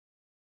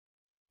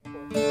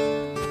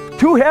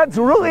two heads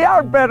really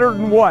are better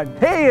than one.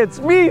 Hey, it's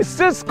me,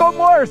 Ciscoe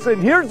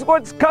Morrison. Here's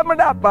what's coming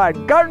up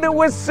on Gardening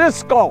with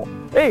Ciscoe.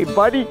 Hey,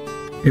 buddy.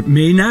 It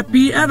may not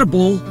be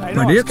edible,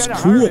 but it's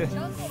cool.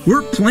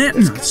 We're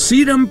planting a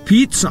Sedum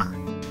pizza.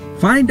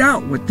 Find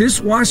out what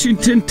this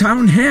Washington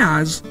town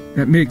has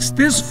that makes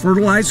this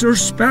fertilizer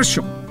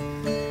special.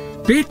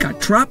 Bake a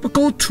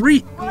tropical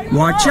treat.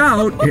 Watch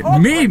out,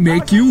 it may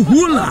make you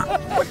hula.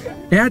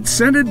 Add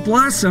scented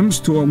blossoms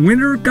to a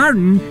winter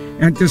garden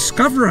and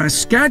discover a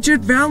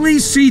Skagit Valley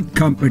Seed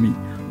Company.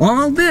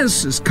 All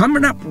this is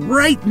coming up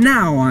right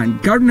now on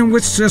Gardening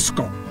with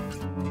Ciscoe.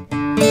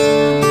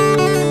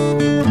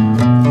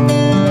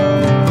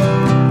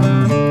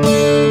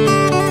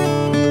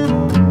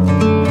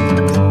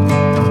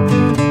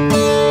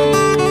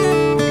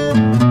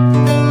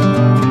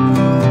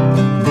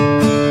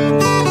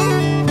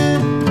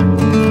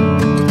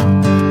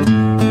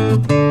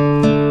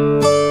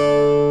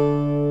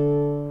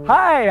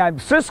 I'm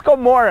Ciscoe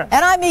Morris.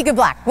 And I'm Meeghan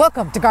Black.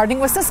 Welcome to Gardening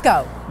with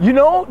Ciscoe. You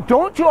know,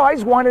 don't you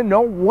always want to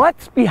know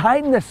what's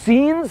behind the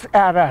scenes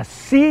at a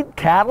seed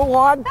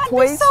catalog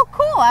place? That's so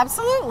cool,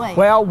 absolutely.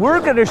 Well,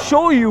 we're going to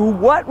show you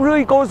what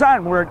really goes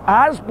on. We're at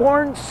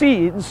Osborne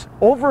Seeds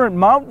over in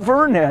Mount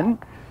Vernon.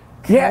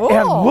 Cool. Yeah,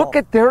 and look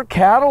at their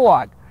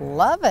catalog.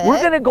 Love it. We're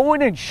going to go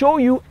in and show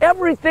you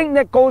everything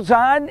that goes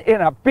on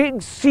in a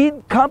big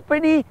seed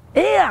company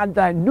and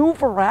the new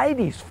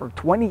varieties for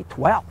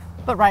 2012.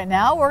 But right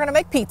now, we're going to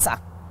make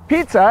pizza.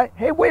 Pizza?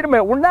 Hey, wait a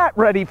minute. We're not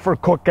ready for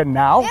cooking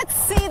now. It's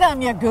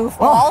Sedum, you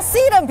goofball.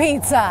 Sedum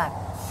pizza.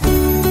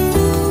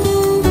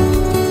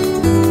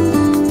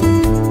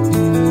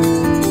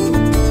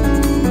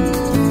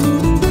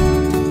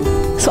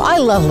 So I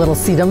love little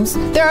sedums.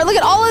 Look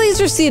at all of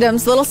these are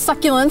sedums, little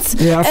succulents.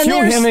 Yeah, a few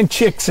hen and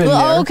chicks in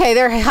there. Okay,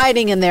 they're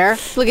hiding in there.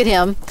 Look at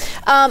him.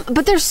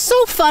 But they're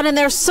so fun and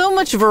there's so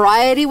much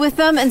variety with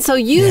them. And so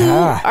you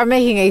are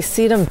making a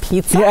sedum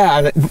pizza?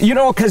 Yeah, you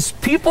know, because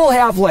people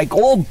have like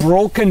old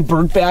broken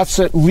bird baths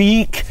that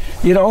leak,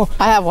 you know.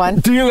 I have one.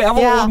 Do you have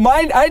one? Well,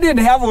 mine, I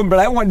didn't have one, but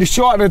I wanted to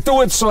show how to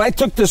do it. So I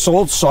took this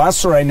old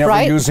saucer I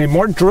never use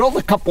anymore, drilled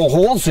a couple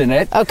holes in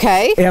it.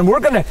 Okay. And we're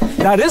going to,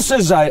 now this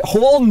is a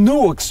whole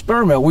new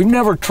experiment. We've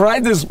never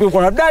tried this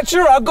before. I'm not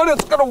sure how good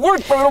it's going to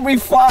work, but it'll be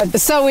fun.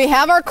 So we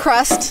have our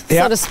crust,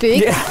 so to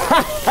speak.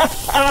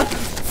 Yeah.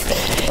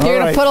 You're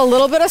going to put a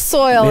little bit of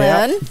soil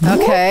in.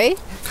 Okay.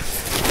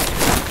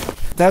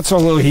 That's a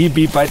little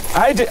heebie, but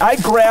I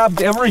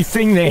grabbed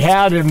everything they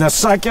had in the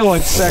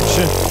succulent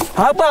section.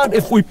 How about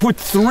if we put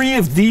 3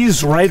 of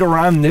these right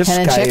around this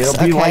guy?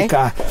 It'll be like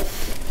a,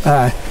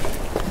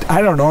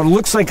 I don't know, it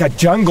looks like a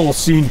jungle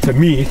scene to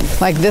me.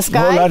 Like this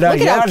guy?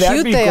 Look at how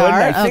cute they are.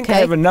 I think I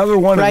have another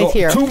one right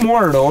here. 2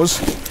 more of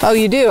those. Oh,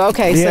 you do?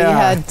 Okay, so you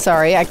had,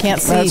 sorry, I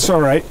can't see. That's all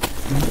right.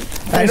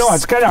 I know,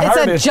 it's kind of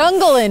hard. It's a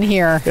jungle in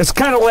here. It's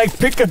kind of like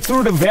picking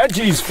through the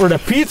veggies for the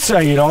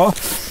pizza, you know.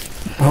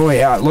 Oh,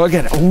 yeah, look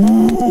at it.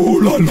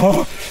 Ooh, la,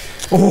 la.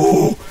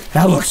 Oh,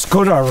 that looks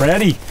good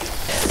already.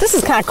 This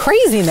is kind of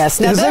craziness.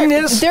 Now,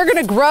 they're going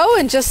to grow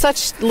in just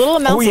such little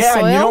amounts of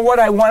soil? And you know what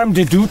I want them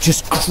to do?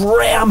 Just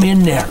cram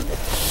in there.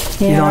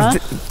 Yeah. You know,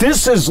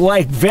 this is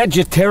like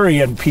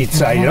vegetarian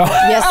pizza, you know?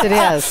 Yes, it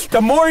is.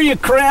 The more you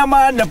cram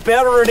on, the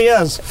better it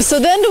is. So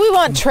then do we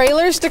want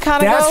trailers to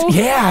kind of go?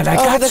 Yeah, I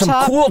got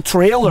some cool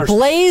trailers.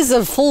 Blaze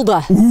of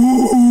Fulda.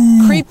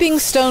 Ooh. Creeping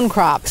stone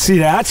crop. See,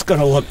 that's going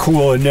to look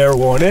cool in there,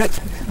 won't it?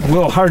 A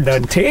little hard to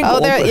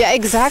untangle. Oh, yeah,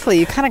 exactly.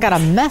 You kind of got a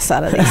mess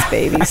out of these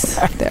babies.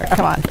 There,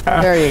 come on.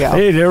 There you go.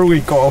 Hey, there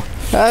we go.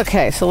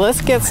 Okay, so let's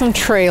get some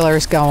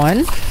trailers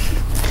going.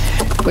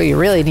 Well, you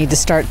really need to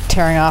start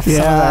tearing off some of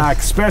the...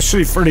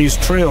 especially for these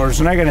trailers.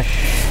 And I'm going to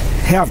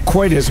have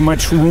quite as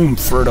much room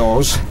for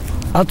those.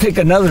 I'll take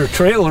another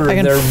trailer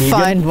in there, Meeghan.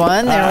 Find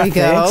one. There we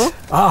go.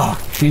 Thanks.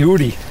 Oh,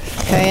 beauty.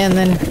 Okay, and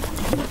then...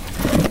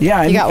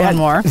 Yeah, you got one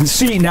more. And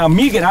see, now,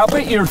 Meeghan, I'll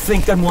bet you're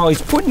thinking, well,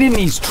 he's putting in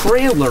these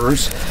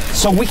trailers,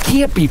 so we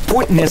can't be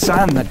putting this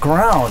on the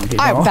ground, you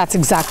know? That's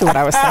exactly what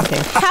I was thinking.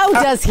 How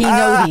does he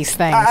know these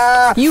things?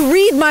 You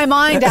read my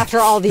mind after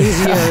all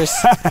these years.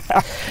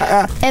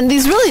 And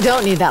these really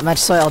don't need that much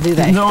soil, do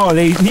they? No,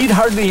 they need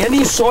hardly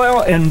any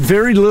soil and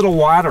very little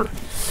water.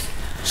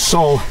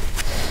 So...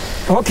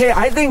 Okay,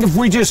 I think if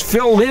we just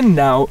fill in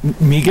now,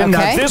 Meeghan,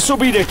 now this will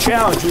be the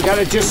challenge. We got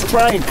to just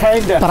try and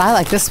kind of. But I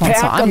like this one,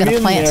 so I'm going to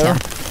plant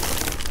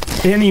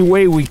him any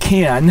way we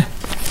can.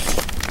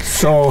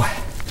 So,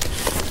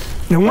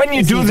 and when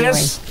you do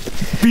this,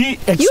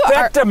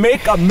 expect to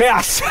make a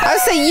mess. I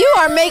would say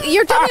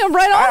you're doing them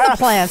right on the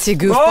plants, you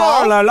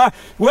goofball. Oh la la!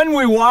 When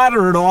we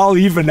water it all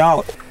even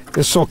out,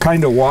 this will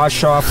kind of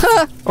wash off.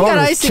 You got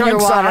ice in your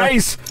water.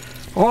 Ice.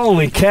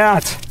 Holy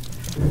cat!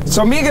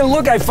 So, Meeghan,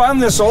 look, I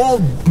found this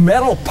old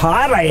metal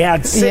pot I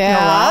had sitting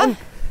around.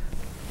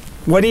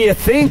 What do you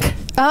think?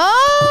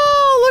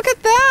 Oh, look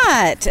at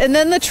that. And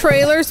then the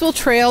trailers will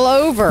trail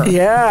over.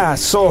 Yeah,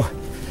 so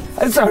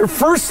It's our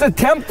first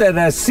attempt at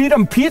a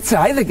Sedum pizza.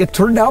 I think it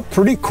turned out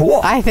pretty cool.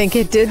 I think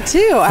it did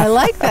too. I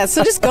like that.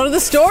 So just go to the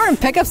store and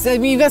pick up. I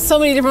mean, you've got so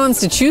many different ones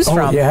to choose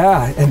from.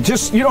 Yeah, and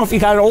just, you know, if you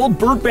got an old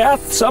bird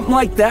bath, something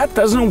like that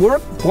doesn't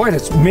work, boy,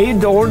 it's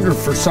made to order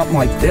for something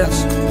like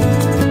this.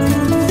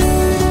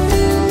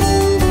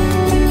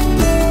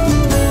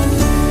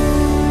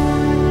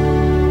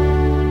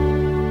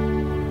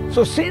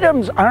 So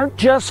sedums aren't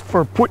just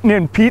for putting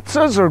in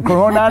pizzas or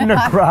growing on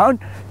the ground.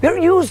 They're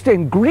used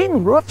in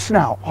green roofs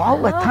now all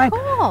the time.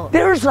 Cool.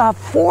 There's a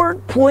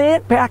Ford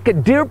plant back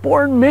at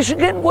Dearborn,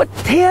 Michigan with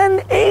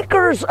 10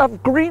 acres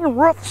of green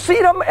roof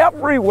sedum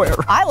everywhere.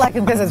 I like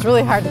them because it's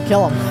really hard to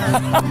kill them.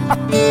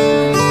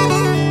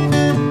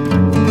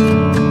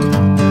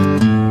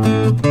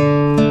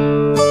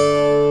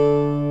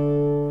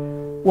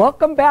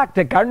 Welcome back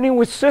to Gardening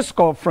with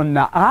Ciscoe from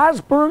the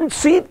Osborne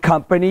Seed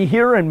Company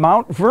here in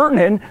Mount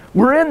Vernon.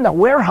 We're in the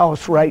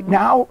warehouse right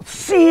now.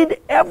 Seed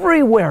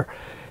everywhere.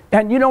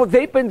 And you know,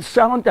 they've been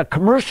selling to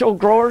commercial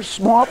growers,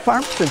 small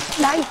farms since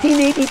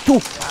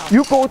 1982.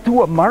 You go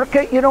to a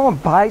market, you know,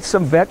 and buy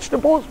some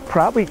vegetables,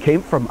 probably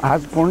came from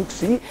Osborne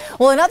Seed.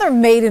 Well, another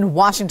made in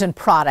Washington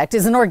product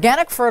is an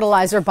organic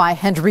fertilizer by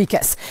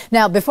Hendrikus.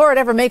 Now, before it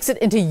ever makes it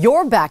into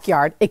your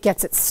backyard, it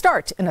gets its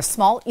start in a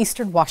small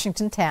eastern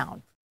Washington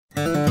town.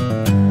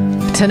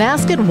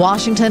 Tonasket,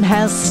 Washington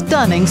has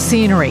stunning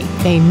scenery,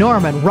 a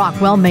Norman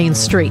Rockwell Main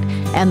Street,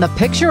 and the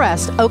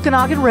picturesque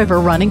Okanagan River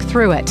running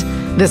through it.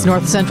 This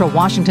north-central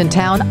Washington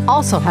town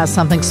also has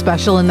something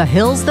special in the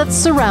hills that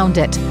surround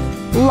it.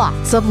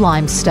 Lots of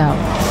limestone.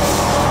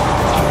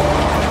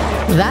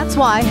 That's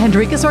why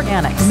Hendrikus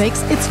Organics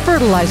makes its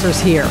fertilizers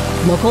here.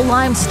 Local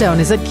limestone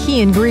is a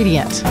key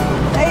ingredient.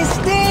 Hey,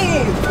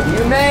 Steve!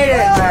 You made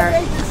it, sir.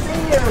 Great to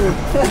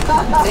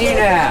see you.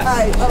 Tina.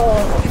 Hi.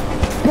 Oh,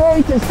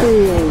 great to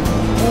see you.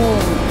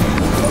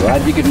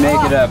 Glad you could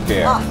make it up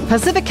here.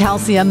 Pacific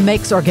Calcium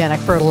makes organic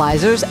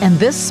fertilizers, and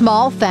this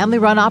small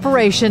family-run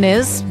operation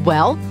is,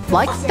 well,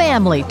 like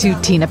family to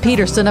Tina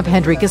Peterson of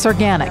Hendrikus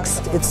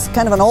Organics. It's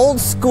kind of an old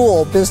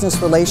school business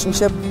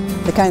relationship,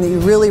 the kind that you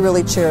really,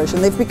 really cherish,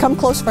 and they've become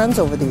close friends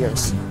over the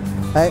years.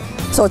 Right?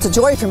 So it's a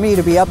joy for me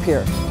to be up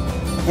here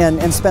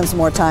and spend some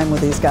more time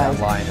with these guys.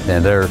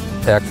 And they're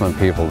excellent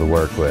people to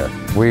work with.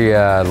 We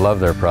love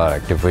their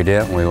product. If we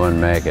didn't, we wouldn't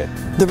make it.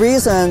 The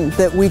reason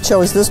that we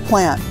chose this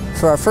plant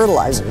for our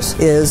fertilizers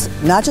is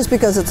not just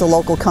because it's a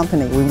local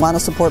company. We want to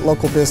support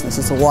local business.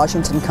 It's a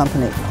Washington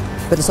company.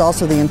 But it's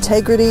also the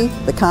integrity,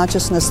 the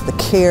consciousness, the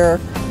care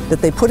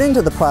that they put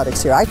into the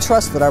products here. I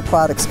trust that our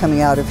products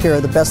coming out of here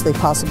are the best they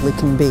possibly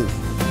can be.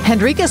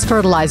 Hendrikus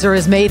fertilizer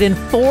is made in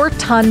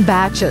 4-ton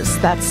batches.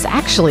 That's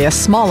actually a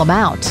small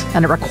amount,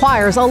 and it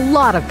requires a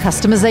lot of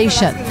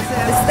customization.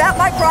 Is that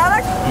my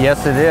product?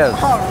 Yes, it is.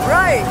 All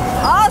right,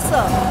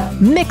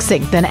 awesome.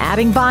 Mixing, then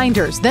adding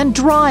binders, then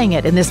drying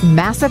it in this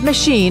massive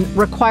machine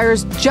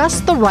requires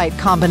just the right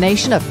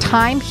combination of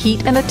time,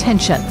 heat, and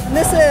attention. And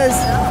this is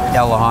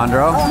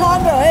Alejandro.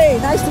 Alejandro. Hey,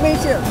 nice to meet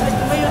you. Nice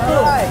to meet you too.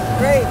 All right,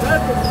 great.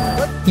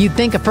 You'd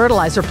think a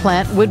fertilizer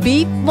plant would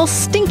be, well,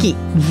 stinky,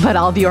 but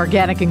all the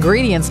organic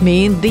ingredients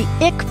mean the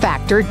ick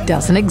factor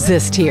doesn't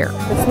exist here.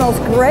 It smells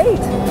great.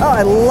 Oh,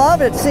 I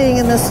love it seeing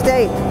in this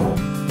state.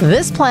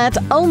 This plant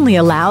only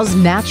allows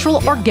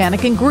natural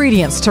organic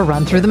ingredients to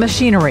run through the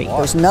machinery.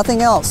 There's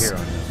nothing else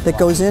that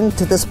goes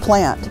into this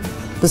plant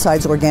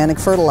besides organic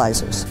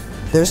fertilizers.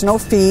 There's no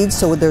feed,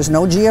 so there's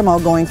no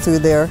GMO going through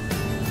there.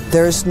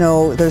 There's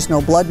no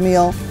blood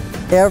meal.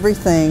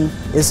 Everything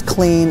is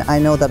clean. I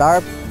know that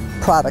our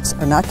products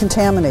are not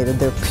contaminated.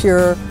 They're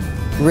pure,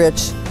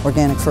 rich,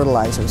 organic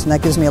fertilizers. And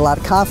that gives me a lot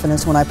of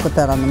confidence when I put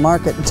that on the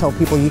market and tell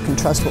people you can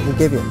trust what we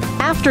give you.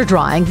 After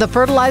drying, the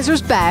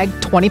fertilizer's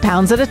bagged 20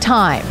 pounds at a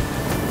time.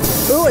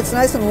 Ooh, it's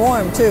nice and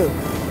warm too.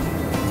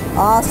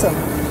 Awesome.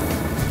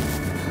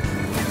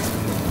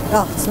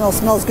 Oh, it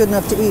smells good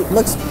enough to eat.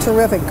 Looks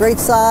terrific. Great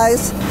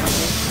size.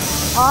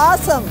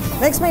 Awesome.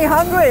 Makes me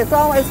hungry. It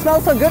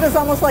smells so good it's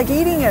almost like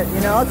eating it,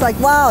 you know? It's like,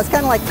 wow, it's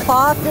kind of like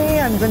coffee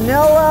and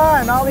vanilla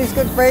and all these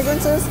good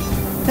fragrances.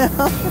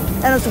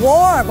 And it's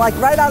warm, like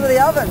right out of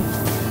the oven.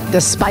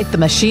 Despite the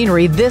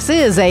machinery, this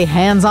is a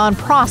hands-on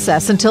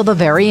process until the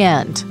very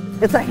end.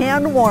 It's a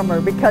hand warmer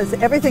because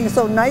everything is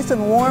so nice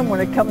and warm when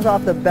it comes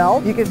off the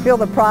belt. You can feel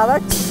the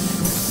product.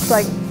 It's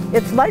like,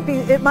 it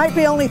might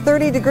be only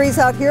 30 degrees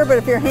out here, but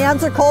if your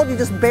hands are cold, you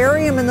just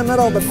bury them in the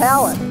middle of the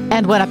pallet.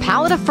 And when a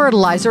pallet of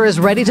fertilizer is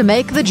ready to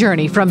make the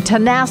journey from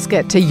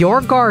Tonasket to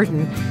your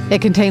garden, it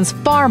contains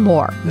far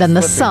more than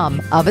the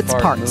sum of its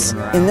parts.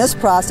 In this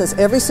process,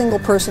 every single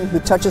person who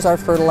touches our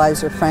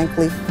fertilizer,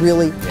 frankly,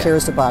 really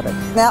cares about it.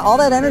 Now, all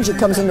that energy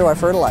comes into our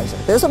fertilizer.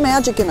 There's a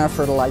magic in our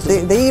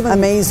fertilizer. They even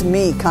amaze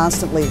me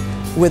constantly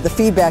with the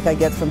feedback I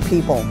get from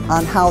people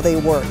on how they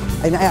work.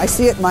 And I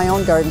see it in my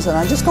own gardens, and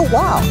I just go,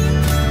 wow.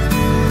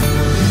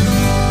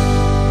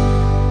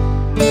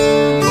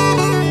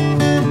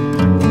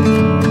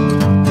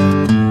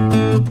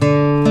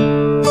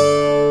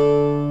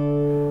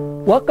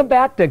 Welcome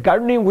back to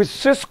Gardening with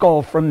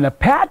Ciscoe from the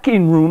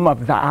packing room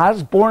of the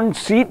Osborne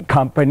Seed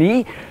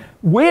Company.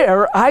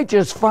 where I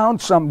just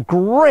found some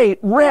great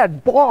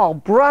red ball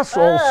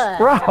Brussels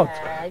sprouts.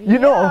 You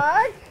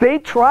know, they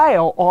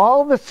trial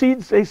all the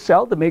seeds they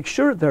sell to make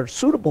sure they're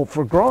suitable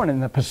for growing in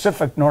the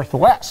Pacific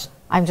Northwest.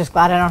 I'm just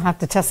glad I don't have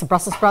to test the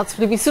Brussels sprouts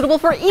to be suitable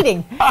for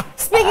eating.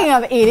 Speaking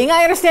of eating,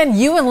 I understand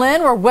you and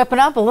Lynne were whipping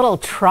up a little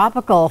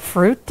tropical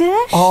fruit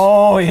dish?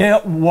 Oh,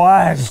 it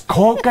was.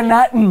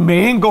 Coconut and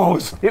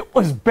mangoes. It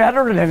was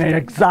better than an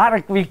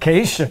exotic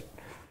vacation.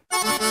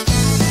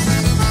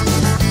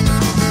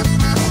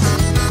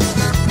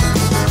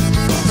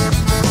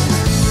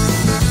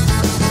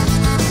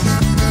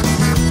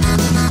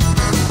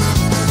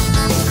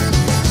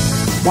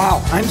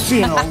 Wow, I'm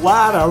seeing a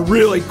lot of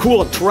really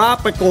cool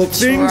tropical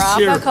things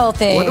here. Tropical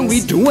things. What are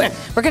we doing?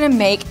 We're going to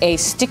make a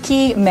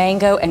sticky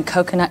mango and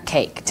coconut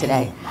cake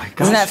today. Oh my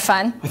gosh. Isn't that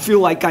fun? I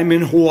feel like I'm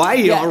in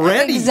Hawaii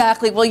already.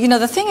 Exactly. Well, you know,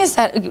 the thing is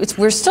that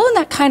we're still in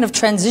that kind of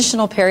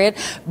transitional period,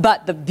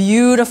 but the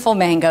beautiful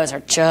mangoes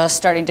are just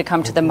starting to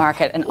come to the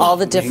market, and all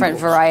the different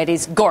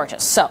varieties.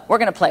 Gorgeous. So we're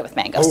going to play with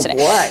mangoes today.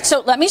 Boy.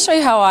 So let me show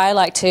you how I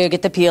like to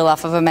get the peel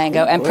off of a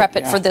mango and prep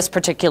it for this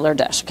particular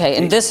dish. Okay,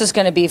 and this is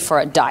going to be for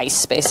a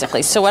dice,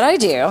 basically. So what I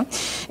do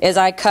is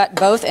I cut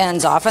both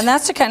ends off, and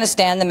that's to kind of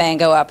stand the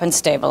mango up and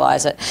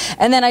stabilize it.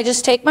 And then I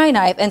just take my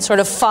knife and sort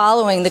of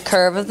following the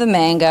curve of the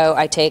mango,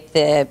 I take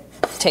the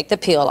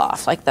peel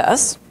off like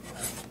this.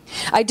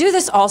 I do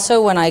this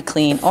also when I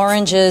clean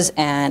oranges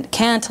and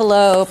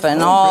cantaloupe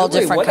and all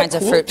different kinds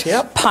of fruit.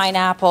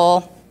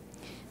 Pineapple.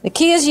 The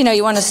key is, you know,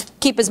 you want to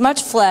keep as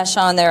much flesh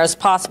on there as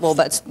possible,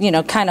 but, you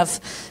know, kind of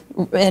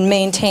and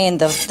maintain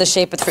the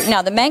shape of the fruit.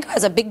 Now, the mango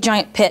has a big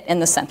giant pit in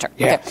the center.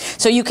 Yeah. Okay.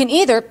 So you can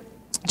either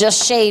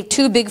just shave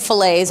 2 big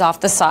fillets off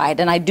the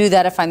side, and I do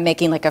that if I'm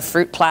making like a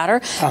fruit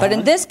platter. But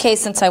in this case,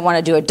 since I want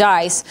to do a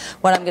dice,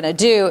 what I'm going to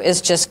do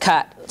is just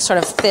cut sort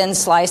of thin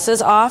slices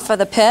off of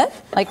the pit,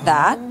 like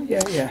that.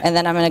 And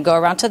then I'm going to go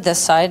around to this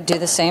side, do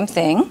the same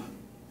thing.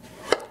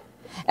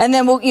 And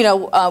then we'll, you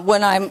know,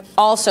 when I'm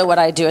also, what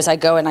I do is I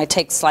go and I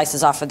take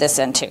slices off of this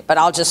end too. But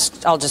I'll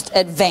just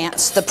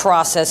advance the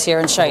process here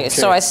and show you.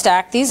 So I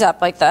stack these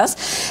up like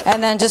this,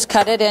 and then just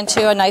cut it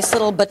into a nice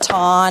little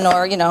baton,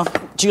 or, you know,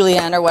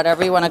 julienne, or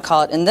whatever you want to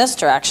call it, in this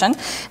direction,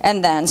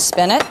 and then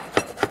spin it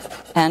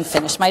and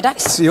finish my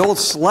dice. It's the old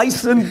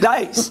slice and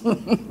dice.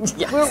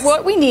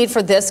 What we need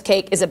for this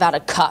cake is about a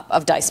cup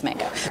of diced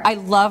mango. I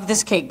love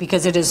this cake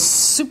because it is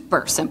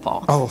super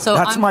simple. Oh, so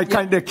that's my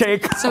kind of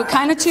cake. So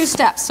kind of 2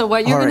 steps. So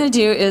what you're going to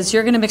do is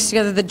you're going to mix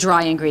together the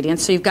dry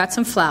ingredients. So you've got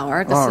some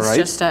flour. This is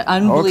just an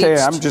unbleached. Okay,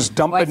 I'm just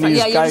dumping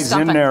these guys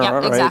in there.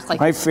 Yep, exactly.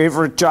 My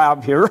favorite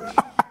job here.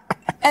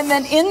 And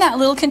then in that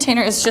little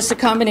container is just a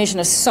combination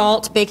of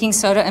salt, baking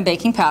soda, and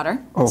baking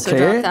powder. Okay. So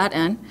drop that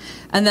in.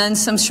 And then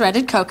some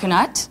shredded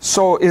coconut.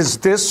 So is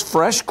this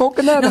fresh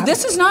coconut? No,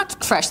 this is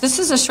not fresh. This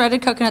is a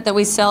shredded coconut that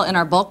we sell in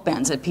our bulk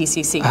bins at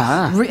PCC.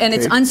 And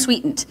it's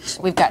unsweetened.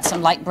 We've got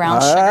some light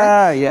brown sugar.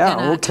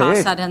 Gonna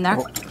toss that in there.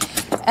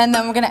 And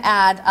then we're going to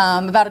add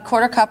about a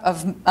 1/4 cup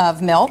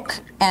of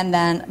milk. And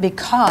then,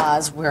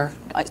 because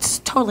it's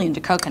totally into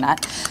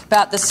coconut,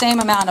 about the same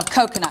amount of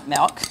coconut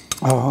milk.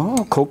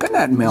 Oh,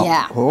 coconut milk.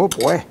 Yeah. Oh,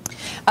 boy.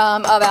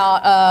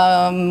 About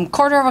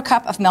 1/4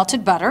 cup of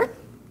melted butter.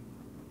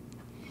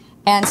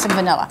 And some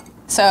vanilla.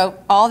 So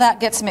all that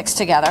gets mixed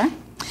together.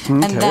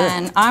 And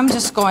then I'm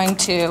just going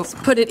to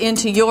put it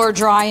into your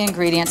dry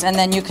ingredients, and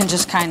then you can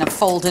just kind of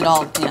fold it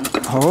all in.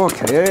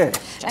 Okay.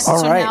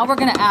 So now we're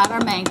going to add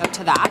our mango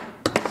to that.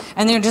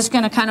 And then you're just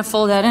going to kind of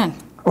fold that in.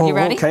 You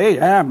ready? Okay,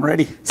 yeah, I'm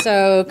ready.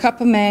 So a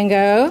cup of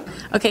mango.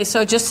 Okay,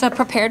 so just a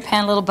prepared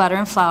pan, a little butter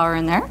and flour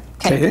in there.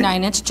 Okay,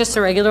 9-inch, just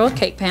a regular old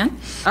cake pan.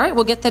 All right,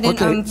 we'll get that in.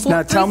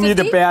 Now tell me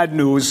the bad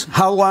news.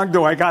 How long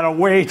do I got to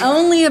wait?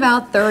 Only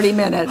about 30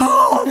 minutes.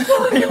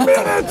 Oh, 30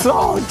 minutes.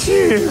 Oh,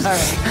 jeez. All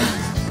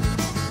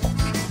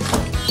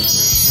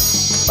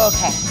right.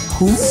 Okay.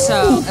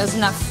 So,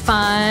 isn't that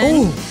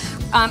fun?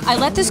 I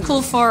let this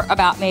cool for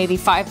about maybe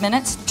 5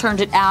 minutes,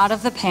 turned it out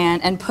of the pan,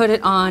 and put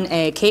it on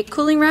a cake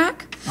cooling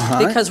rack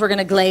because we're going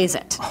to glaze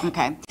it.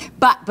 Okay.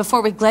 But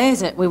before we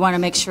glaze it, we want to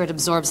make sure it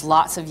absorbs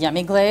lots of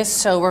yummy glaze,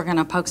 so we're going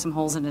to poke some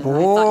holes in it. And I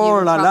thought you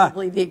would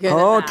probably be good at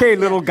that. Okay,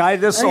 little guy,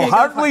 this will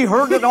hardly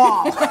hurt at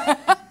all.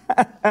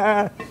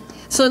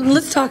 So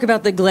let's talk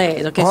about the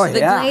glaze. Okay, so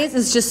the glaze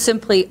is just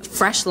simply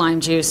fresh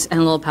lime juice and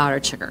a little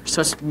powdered sugar.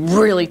 So it's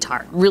really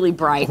tart, really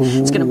bright.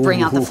 It's going to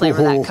bring out the flavor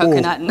of that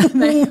coconut.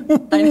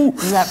 Isn't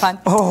that fun?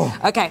 Oh.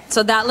 Okay,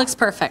 so that looks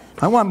perfect.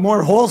 I want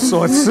more holes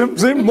so it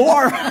sims in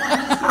more.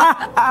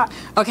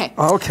 Okay.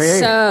 Okay.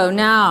 So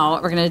now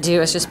what we're going to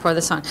do is just pour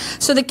this on.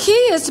 So the key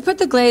is to put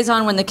the glaze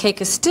on when the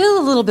cake is still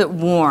a little bit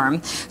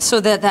warm,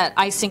 so that that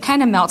icing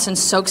kind of melts and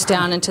soaks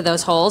down into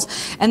those holes.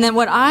 And then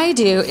what I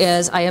do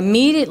is I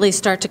immediately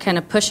start to kind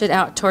of push it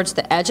out towards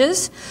the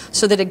edges,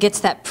 so that it gets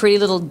that pretty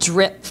little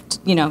drip,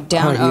 you know,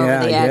 down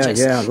over the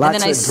edges.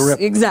 Lots of drip.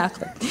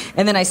 Exactly.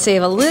 And then I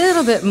save a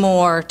little bit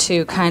more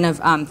to kind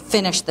of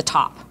finish the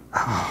top.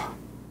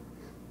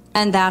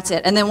 And that's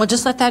it. And then we'll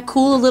just let that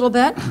cool a little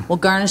bit. We'll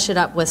garnish it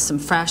up with some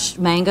fresh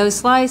mango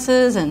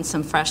slices and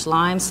some fresh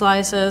lime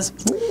slices.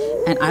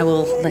 And I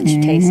will let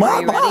you taste it.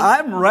 Are you ready?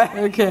 I'm ready.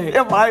 Okay.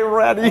 Am I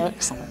ready?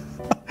 Excellent.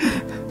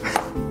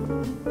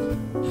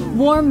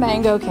 Warm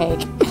mango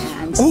cake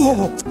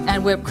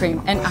and whipped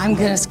cream. And I'm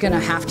just gonna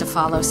have to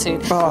follow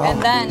suit. Oh.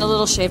 And then a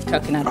little shaved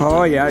coconut.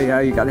 Oh, yeah,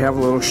 you gotta have a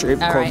little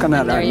shaved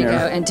coconut there on you there.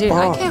 go. And dude,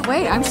 I can't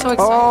wait. I'm so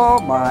excited. Oh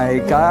my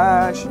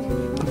gosh.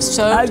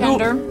 So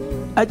tender.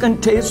 I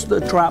can taste the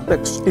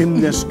tropics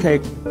in this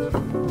cake.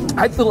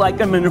 I feel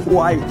like I'm in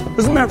Hawaii.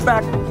 As a matter of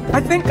fact,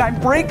 I think I'm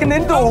breaking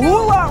into a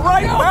hula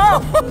right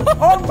now.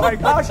 Oh my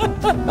gosh.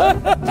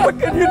 What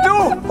can you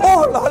do?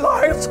 Oh la la,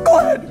 it's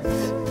good.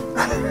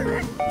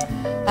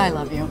 I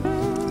love you.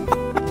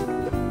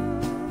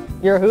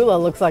 Your hula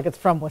looks like it's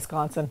from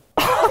Wisconsin.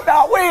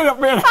 Now wait a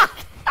minute.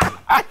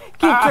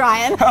 Keep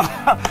trying.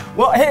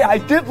 Well, hey, I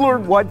did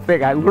learn one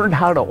thing. I learned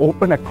how to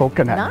open a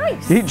coconut.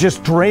 Nice. You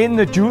just drain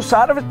the juice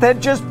out of it, then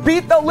just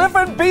beat the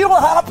living beetle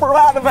hopper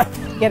out of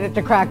it. Get it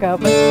to crack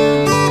open.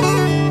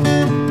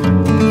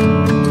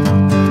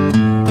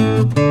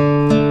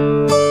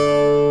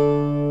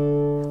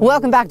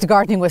 Welcome back to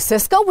Gardening with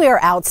Ciscoe. We are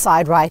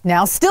outside right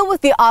now, still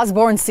with the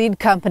Osborne Seed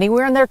Company.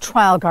 We're in their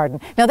trial garden.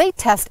 Now, they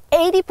test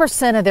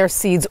 80% of their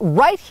seeds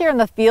right here in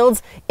the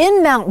fields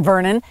in Mount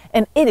Vernon,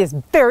 and it is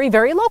very,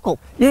 very local.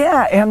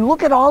 Yeah, and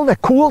look at all the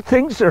cool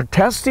things they're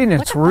testing.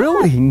 It's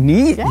really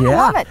neat. Yeah, I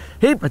love it.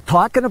 Hey, but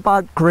talking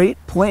about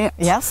great plants.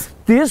 Yes?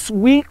 This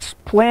week's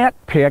plant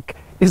pick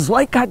is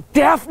like a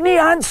Daphne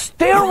on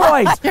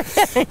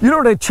steroids. You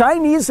know, the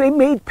Chinese, they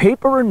made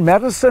paper and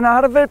medicine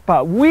out of it,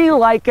 but we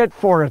like it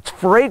for its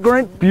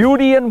fragrant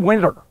beauty in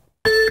winter.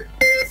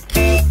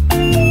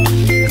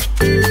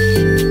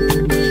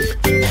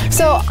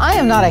 So I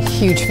am not a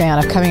huge fan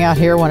of coming out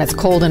here when it's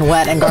cold and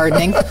wet and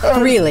gardening.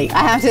 Really, I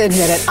have to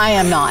admit it, I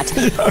am not.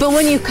 But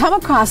when you come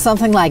across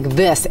something like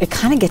this, it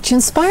kind of gets you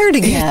inspired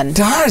again. It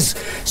does.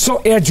 So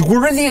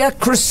Edgeworthia,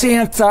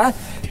 chrysantha.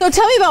 So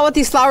tell me about what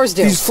these flowers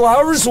do. These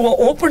flowers will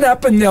open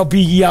up and they'll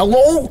be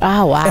yellow.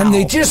 Oh, wow. And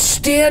they just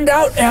stand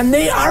out and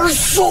they are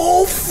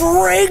so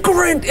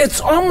fragrant.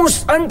 It's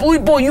almost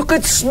unbelievable. You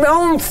could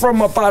smell them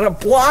from about a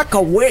block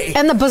away.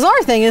 And the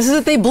bizarre thing is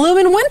that they bloom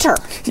in winter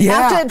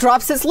after it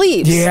drops its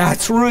leaves. Yeah,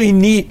 it's really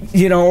neat.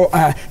 You know,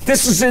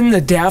 this is in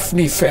the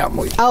Daphne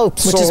family. Oh,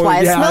 which is why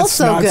it smells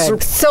so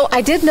good. So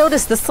I did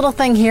notice this little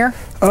thing here.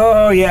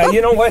 Oh, yeah.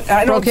 You know what?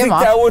 I don't think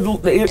that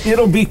would...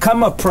 It'll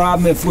become a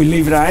problem if we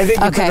leave it. I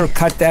think you better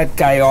cut that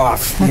guy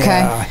off. Okay.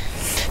 Yeah.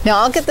 Now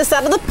I'll get this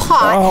out of the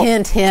pot.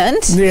 Hint,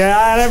 hint.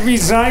 Yeah, that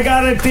means I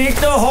gotta dig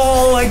the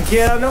hole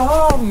again.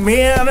 Oh,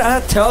 man,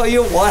 I tell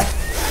you what.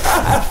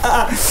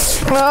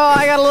 Oh,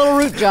 I got a little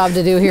root job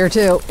to do here,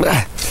 too.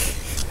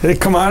 Did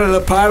it come out of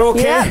the pot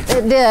okay? Yeah,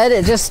 it did.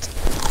 It just...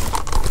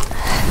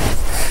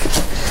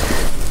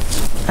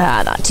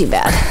 not too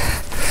bad.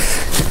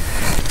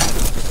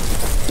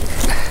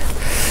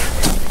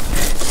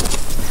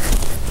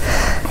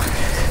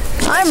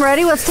 I'm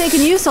ready. What's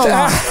taking you so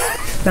long?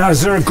 Now,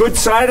 is there a good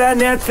side on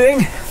that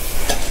thing?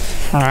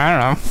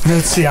 I don't know.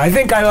 Let's see. I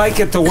think I like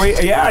it the way,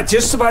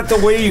 just about the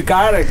way you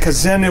got it,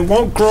 because then it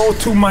won't grow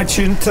too much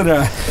into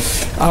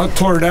the, out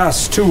toward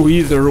us too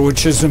either,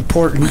 which is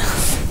important.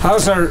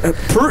 How's our,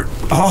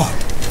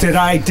 did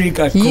I dig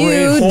a great hole?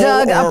 You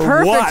dug a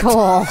perfect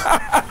hole.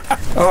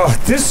 Oh,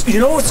 this, you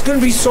know what's going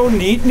to be so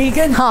neat,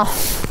 Meeghan? Huh.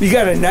 You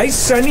got a nice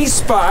sunny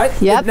spot.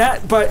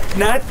 Yep. But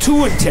not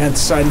too intense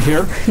sun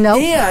here.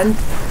 Nope. And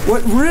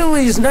what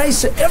really is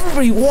nice,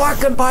 everybody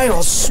walking by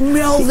will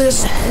smell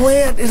this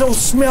plant. It'll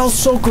smell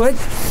so good.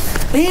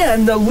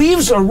 And the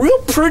leaves are real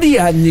pretty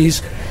on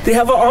these. They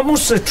have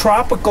almost a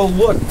tropical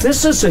look.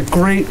 This is a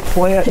great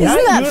plant.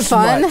 Isn't that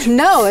fun? Much.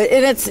 No,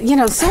 it's,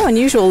 so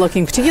unusual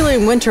looking, particularly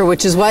in winter,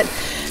 which is what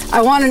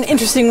I want, an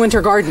interesting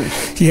winter garden.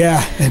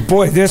 Yeah, and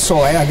boy, this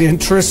will add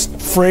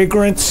interest,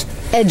 fragrance.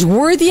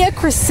 Edgeworthia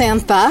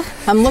chrysantha.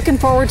 I'm looking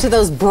forward to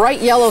those bright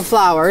yellow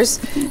flowers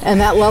and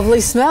that lovely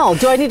smell.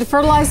 Do I need to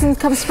fertilize them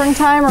come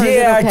springtime, or is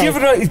it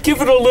okay?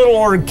 give it a little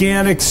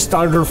organic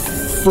starter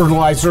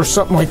fertilizer,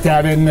 something like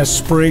that in the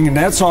spring, and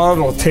that's all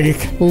it'll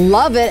take.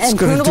 Love it. It's and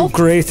going to do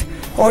great.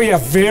 Oh yeah,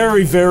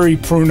 very, very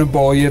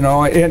prunable,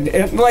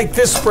 and like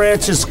this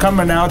branch is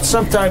coming out.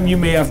 Sometime you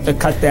may have to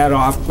cut that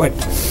off, but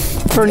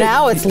for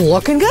now it's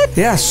looking good.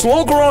 Yeah,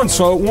 slow growing,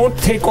 so it won't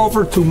take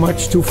over too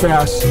much too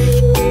fast.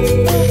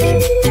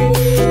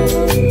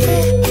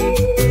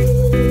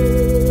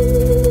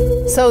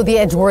 So the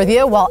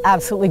Edgeworthia, while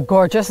absolutely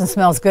gorgeous and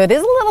smells good,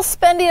 is a little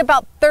spendy.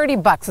 About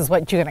 $30 is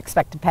what you can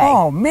expect to pay.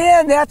 Oh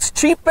man, that's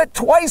cheap at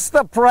twice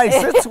the price.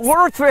 It's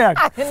worth it.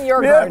 In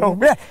your garden.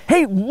 Man.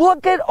 Hey,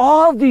 look at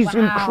all these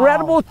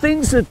incredible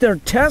things that they're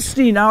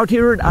testing out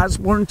here at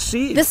Osborne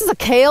Seed. This is a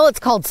kale. It's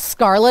called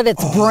Scarlet.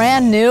 It's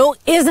brand new.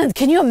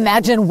 Can you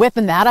imagine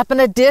whipping that up in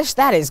a dish?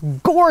 That is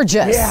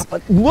gorgeous. Yeah,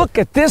 but look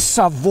at this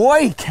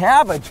Savoy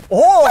cabbage.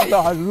 Oh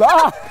la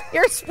la.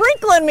 You're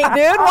sprinkling me,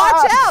 dude.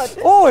 Watch out.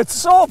 Oh, it's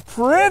so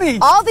pretty.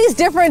 All these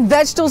different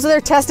vegetables that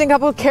they're testing, a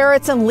couple of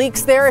carrots and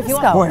leeks there. If you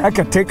want. Boy, I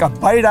could take a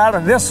bite out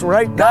of this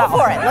right now. Go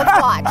for it.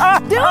 Let's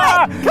watch. Do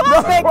it. Come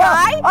on, big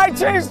guy. I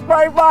changed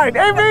my mind.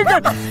 Hey,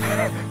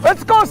 Meeghan,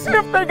 let's go see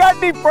if they got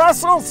any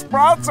Brussels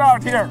sprouts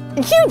out here.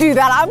 You do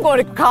that. I'm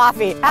going to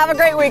coffee. Have a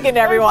great weekend,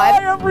 everyone.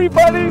 Bye,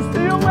 everybody.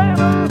 See you later.